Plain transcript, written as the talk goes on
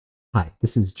Hi,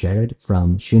 this is Jared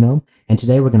from Shunom, and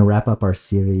today we're going to wrap up our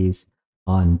series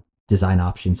on design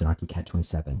options in Archicad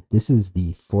 27. This is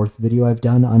the fourth video I've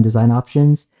done on design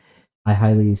options. I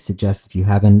highly suggest if you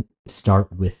haven't,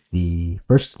 start with the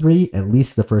first three, at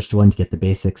least the first one to get the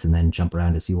basics, and then jump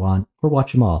around as you want, or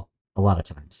watch them all a lot of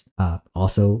times.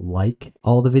 Also, like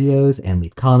all the videos and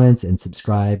leave comments and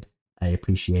subscribe. I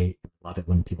love it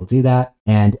when people do that.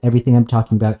 And everything I'm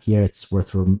talking about here, it's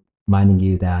worth reminding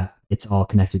you that it's all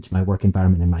connected to my work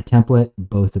environment and my template,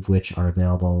 both of which are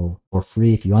available for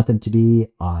free if you want them to be,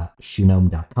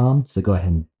 shunom.com. So go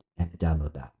ahead and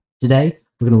download that. Today,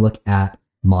 we're going to look at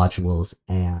modules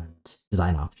and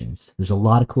design options. There's a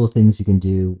lot of cool things you can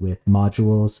do with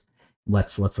modules.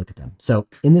 Let's look at them. So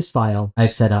in this file,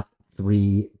 I've set up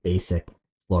three basic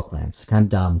floor plans. Kind of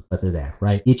dumb, but they're there,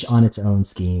 right? Each on its own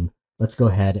scheme. Let's go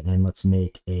ahead and let's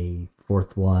make a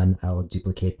fourth one. I'll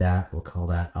duplicate that. We'll call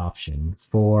that option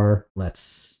 4.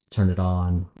 Let's turn it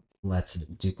on. Let's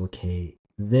duplicate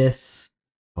this.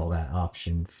 Call that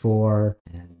option 4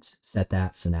 and set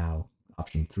that. So now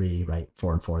option 3, right?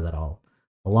 4 and 4, that all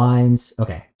aligns.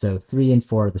 Okay, so 3 and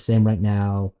 4 are the same right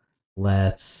now.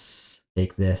 Let's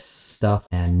take this stuff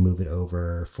and move it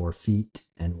over 4 feet,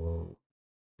 and we'll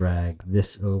drag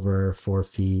this over 4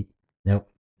 feet. Nope,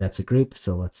 that's a group.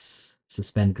 So let's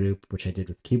suspend group, which I did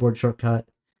with keyboard shortcut.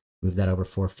 Move that over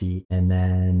 4 feet, and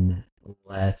then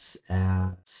let's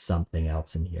add something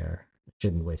else in here.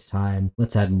 Shouldn't waste time.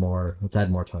 Let's add more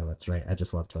toilets, right? I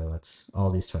just love toilets. All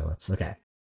these toilets. Okay.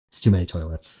 It's too many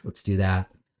toilets. Let's do that.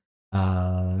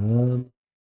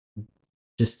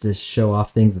 Just to show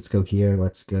off things, let's go here.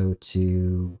 Let's go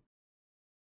to,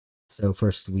 so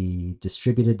first we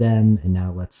distributed them, and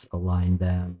now let's align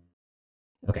them.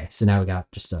 Okay, so now we got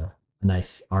just a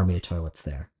nice army of toilets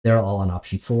there. They're all on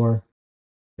option 4.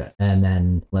 Good. And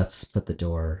then let's put the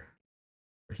door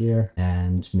here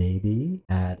and maybe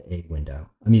add a window.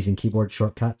 I'm using keyboard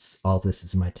shortcuts. All of this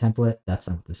is in my template. That's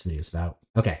not what this video is about.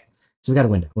 Okay, so we got a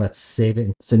window. Let's save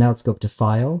it. So now let's go up to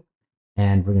File,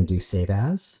 and we're going to do Save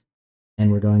As.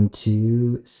 And we're going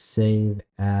to save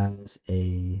as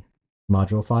a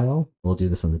module file. We'll do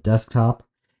this on the desktop.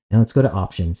 And let's go to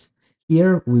Options.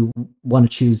 Here, we want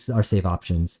to choose our save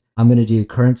options. I'm going to do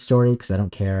current story because I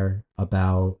don't care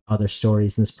about other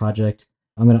stories in this project.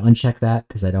 I'm going to uncheck that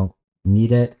because I don't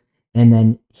need it. And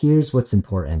then here's what's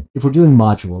important. If we're doing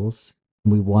modules,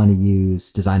 we want to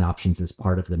use design options as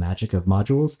part of the magic of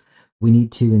modules. We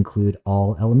need to include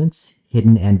all elements,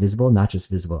 hidden and visible, not just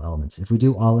visible elements. If we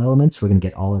do all elements, we're going to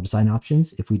get all our design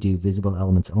options. If we do visible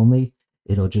elements only,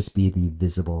 it'll just be the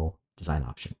visible design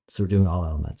option. So we're doing all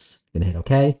elements. Going to hit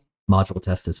OK. Module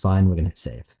test is fine. We're going to hit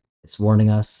save. It's warning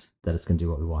us that it's going to do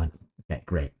what we want. Okay,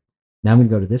 great. Now I'm going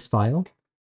to go to this file,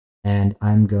 and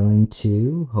I'm going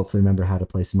to hopefully remember how to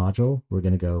place a module. We're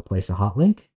going to go place a hot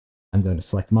link. I'm going to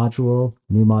select module,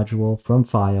 new module from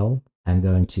file. I'm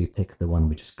going to pick the one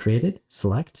we just created,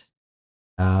 select.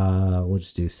 We'll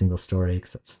just do single story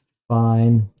because that's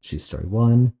fine. Choose story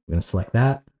 1. We're going to select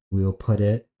that. We will put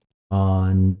it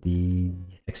on the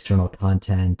external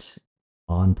content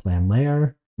on plan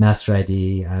layer. Master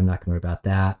ID, I'm not going to worry about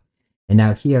that. And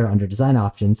now here under design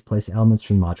options, place elements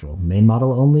from module. Main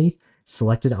model only,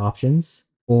 selected options,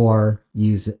 or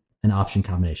use an option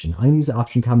combination. I'm going to use an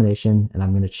option combination, and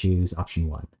I'm going to choose option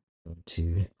 1. Go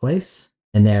to hit place.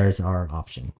 And there's our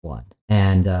option 1.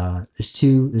 And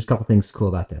there's a couple things cool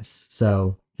about this.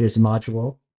 So here's a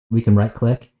module. We can right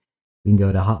click. We can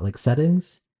go to Hotlinked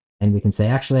settings, and we can say,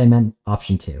 actually, I meant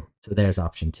option 2. So there's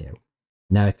option 2.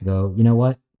 Now I can go, you know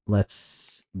what?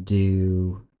 Let's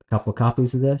do a couple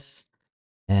copies of this.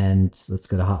 And let's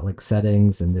go to Hotlinked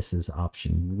settings, and this is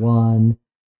option 1.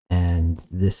 And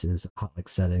this is Hotlinked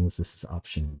settings. This is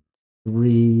option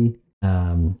 3.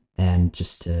 And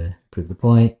just to prove the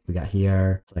point, we got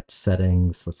here, select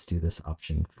settings. Let's do this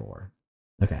option 4.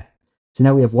 Okay. So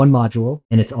now we have one module,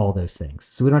 and it's all those things.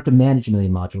 So we don't have to manage a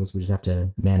million modules. We just have to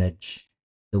manage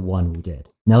the one we did.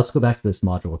 Now let's go back to this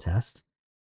module test,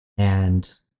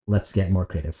 and let's get more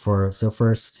creative. So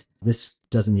first, this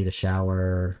doesn't need a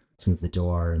shower. Let's move the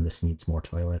door, and this needs more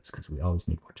toilets because we always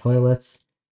need more toilets.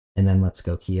 And then let's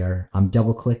go here. I'm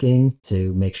double clicking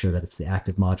to make sure that it's the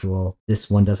active module. This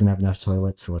one doesn't have enough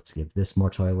toilets, so let's give this more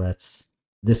toilets.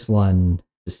 This one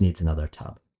just needs another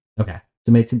tub. Okay,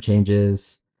 so made some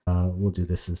changes. We'll do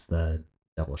this as the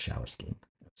double shower scheme.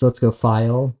 So let's go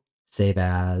File, Save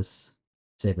As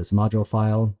module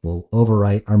file. We'll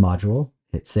overwrite our module,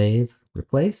 hit Save,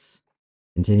 Replace,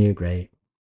 Continue, great.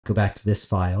 Go back to this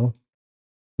file.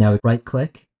 Now we right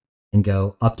click and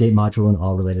go Update Module and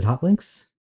all related hot links.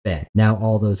 Bam. Now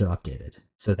all those are updated.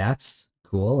 So that's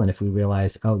cool. And if we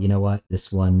realize, oh, you know what,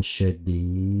 this one should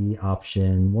be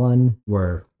option 1,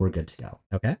 we're good to go.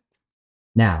 Okay.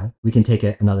 Now we can take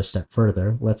it another step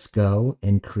further. Let's go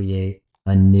and create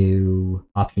a new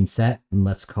option set, and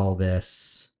let's call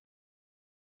this,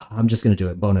 I'm just going to do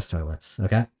it bonus toilets.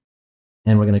 Okay.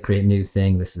 And we're going to create a new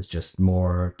thing. This is just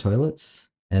more toilets.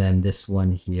 And then this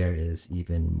one here is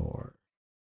even more.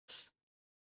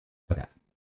 Okay.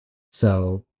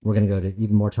 So we're going to go to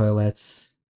even more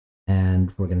toilets,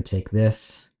 and we're going to take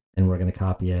this and we're going to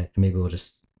copy it. And maybe we'll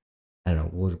just, I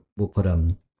don't know, we'll put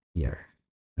them here.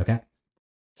 Okay.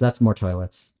 So that's more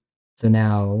toilets. So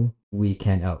now we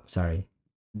can, oh, sorry.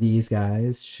 These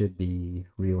guys should be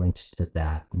relinked to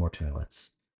that, more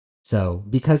toilets. So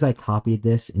because I copied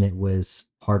this and it was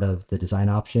part of the design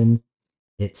option,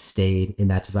 it stayed in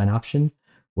that design option.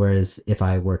 Whereas if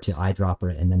I were to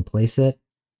eyedropper it and then place it,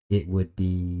 it would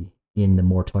be in the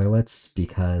more toilets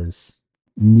because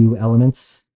new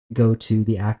elements go to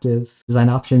the active design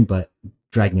option, but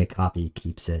dragging a copy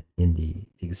keeps it in the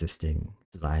existing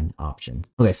design option.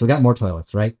 Okay, so we got more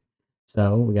toilets, right?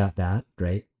 So we got that,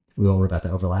 great. We won't worry about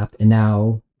the overlap. And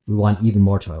now we want even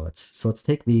more toilets. So let's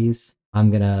take these. I'm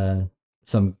gonna,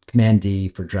 some Command D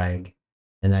for drag,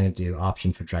 and then I'm gonna do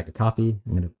Option for drag a copy.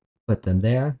 I'm gonna put them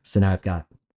there. So now I've got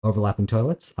overlapping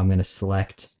toilets. I'm gonna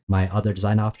select my other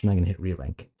design option. I'm gonna hit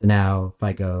relink. So now if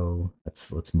I go,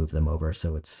 let's move them over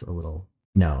so it's a little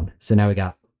known. So now we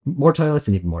got more toilets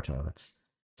and even more toilets.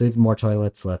 So even more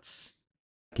toilets, let's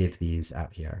give these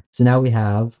out here. So now we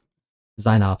have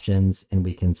design options and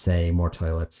we can say more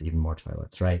toilets, even more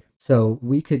toilets, right? So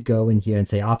we could go in here and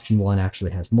say option 1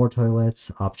 actually has more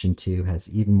toilets, option 2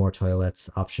 has even more toilets,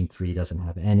 option 3 doesn't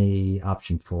have any,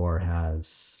 option 4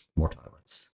 has more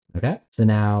toilets. Okay, so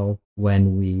now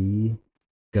when we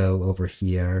go over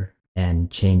here and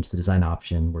change the design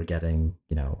option, we're getting,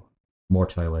 you know, more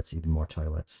toilets, even more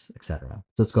toilets, etc.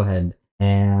 So let's go ahead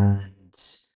and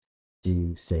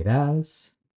do save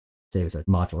as a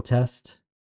module test,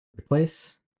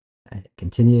 replace,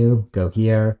 continue, go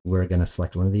here. We're going to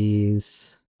select one of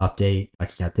these, update,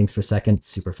 Archicad thinks for a second,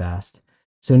 super fast.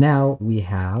 So now we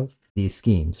have these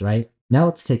schemes, right? Now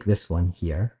let's take this one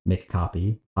here, make a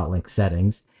copy, Hotlink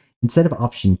settings. Instead of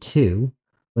option 2,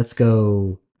 let's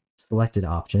go selected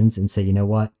options and say, you know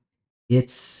what?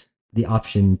 It's the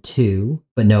option 2,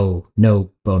 but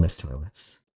no bonus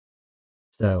toilets.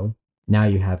 So now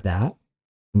you have that.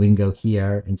 We can go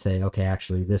here and say, okay,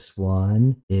 actually this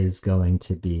one is going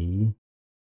to be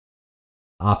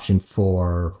option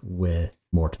 4 with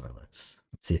more toilets.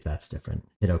 Let's see if that's different.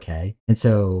 Hit okay. And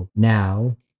so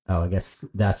now, oh, I guess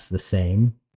that's the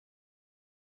same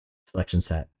selection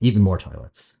set, even more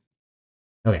toilets.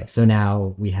 Okay, so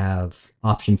now we have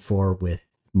option 4 with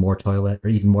more toilet, or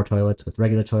even more toilets with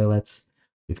regular toilets.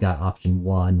 We've got option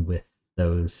 1 with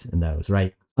those and those,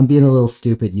 right? I'm being a little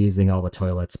stupid using all the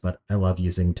toilets, but I love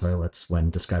using toilets when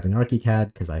describing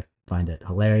Archicad because I find it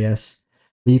hilarious.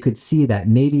 But you could see that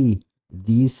maybe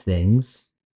these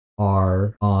things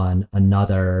are on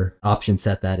another option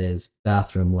set that is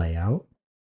bathroom layout.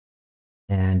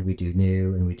 And we do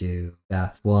new and we do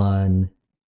bath 1,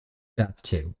 bath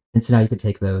 2. And so now you could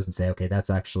take those and say, okay, that's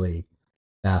actually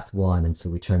bath 1. And so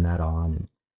we turn that on. And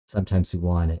sometimes we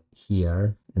want it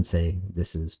here and say,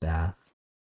 this is bath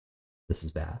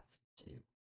 2.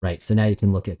 Right. So now you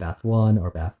can look at bath 1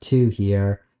 or bath 2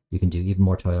 here. You can do even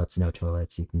more toilets, no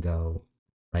toilets. You can go,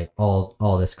 right,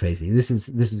 all this crazy. This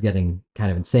is getting kind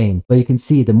of insane. But you can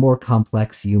see the more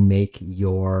complex you make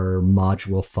your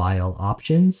module file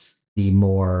options, the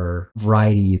more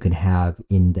variety you can have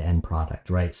in the end product,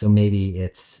 right? So maybe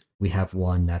we have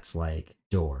one that's like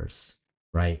doors,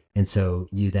 right? And so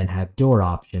you then have door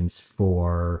options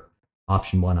for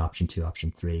option 1, option 2,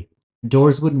 option 3.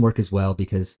 Doors wouldn't work as well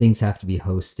because things have to be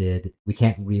hosted. We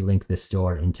can't relink this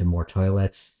door into more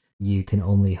toilets. You can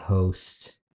only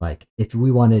host, like, if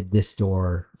we wanted this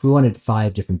door, if we wanted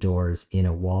 5 different doors in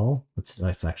a wall,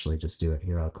 let's actually just do it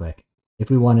here real quick.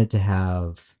 If we wanted to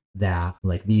have that,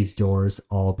 like these doors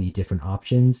all be different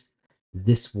options,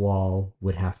 this wall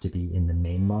would have to be in the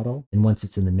main model. And once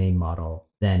it's in the main model,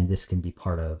 then this can be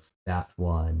part of bath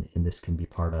 1, and this can be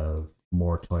part of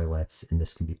more toilets, and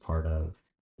this can be part of,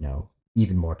 you know,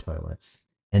 even more toilets.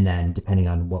 And then depending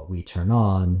on what we turn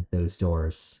on, those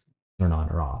doors turn on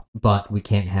or off. But we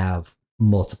can't have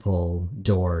multiple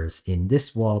doors in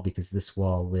this wall because this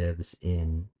wall lives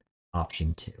in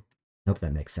option 2. I hope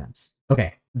that makes sense.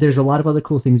 Okay, there's a lot of other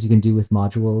cool things you can do with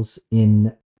modules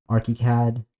in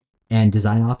Archicad and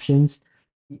design options.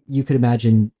 You could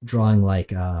imagine drawing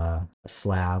like a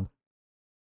slab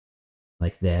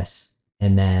like this,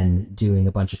 and then doing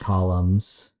a bunch of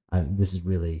columns this is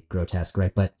really grotesque,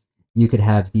 right? But you could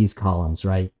have these columns,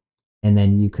 right? And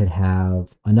then you could have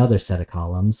another set of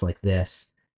columns like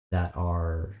this that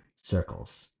are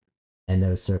circles. And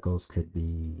those circles could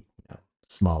be,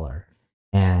 smaller.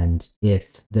 And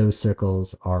if those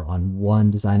circles are on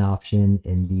one design option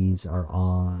and these are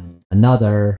on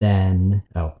another, then,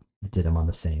 oh, I did them on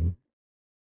the same.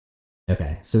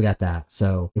 Okay, so we got that.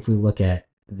 So if we look at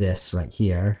this right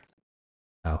here,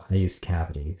 oh, I used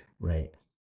cavity, right?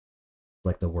 It's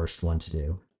like the worst one to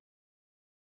do.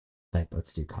 Like,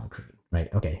 let's do concrete,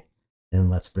 right? Okay, and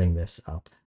let's bring this up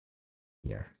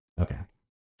here. Okay,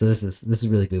 so this is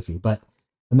really goofy, but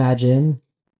imagine,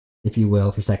 if you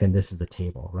will, for a second, this is a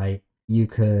table, right? You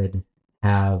could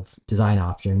have design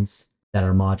options that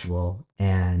are module,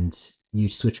 and you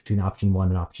switch between option 1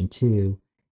 and option 2,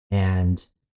 and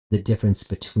the difference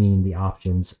between the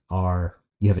options are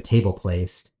you have a table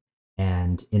placed,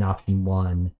 and in option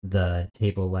 1 the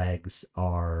table legs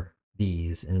are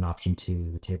these, and in option 2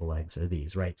 the table legs are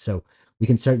these, right? So we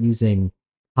can start using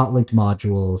hot-linked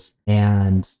modules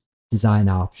and design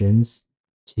options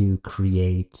to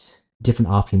create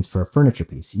different options for a furniture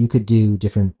piece. You could do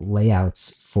different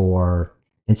layouts for,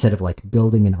 instead of like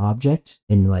building an object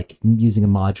and like using a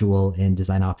module and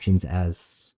design options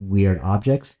as weird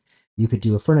objects, you could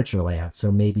do a furniture layout.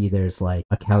 So maybe there's like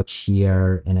a couch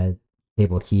here and a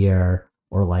table here,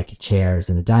 or like chairs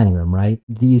in a dining room, right?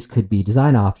 These could be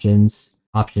design options,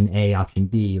 option A, option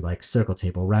B, like circle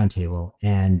table, round table,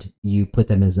 and you put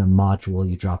them as a module,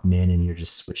 you drop them in, and you're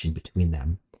just switching between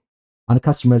them. On a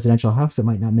custom residential house, it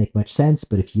might not make much sense,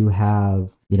 but if you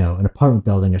have, an apartment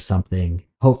building or something,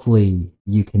 hopefully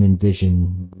you can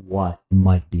envision what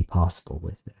might be possible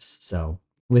with this. So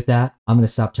with that, I'm going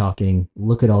to stop talking.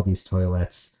 Look at all these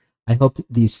toilets. I hope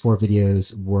these 4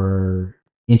 videos were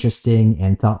interesting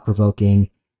and thought-provoking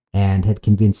and have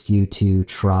convinced you to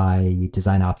try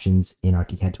design options in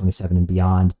Archicad 27 and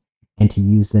beyond, and to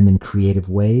use them in creative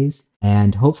ways.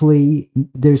 And hopefully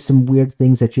there's some weird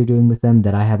things that you're doing with them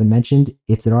that I haven't mentioned.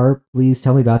 If there are, please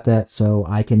tell me about that so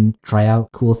I can try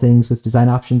out cool things with design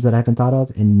options that I haven't thought of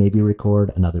and maybe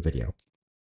record another video.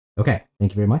 Okay,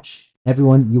 thank you very much.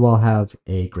 Everyone, you all have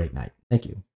a great night. Thank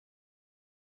you.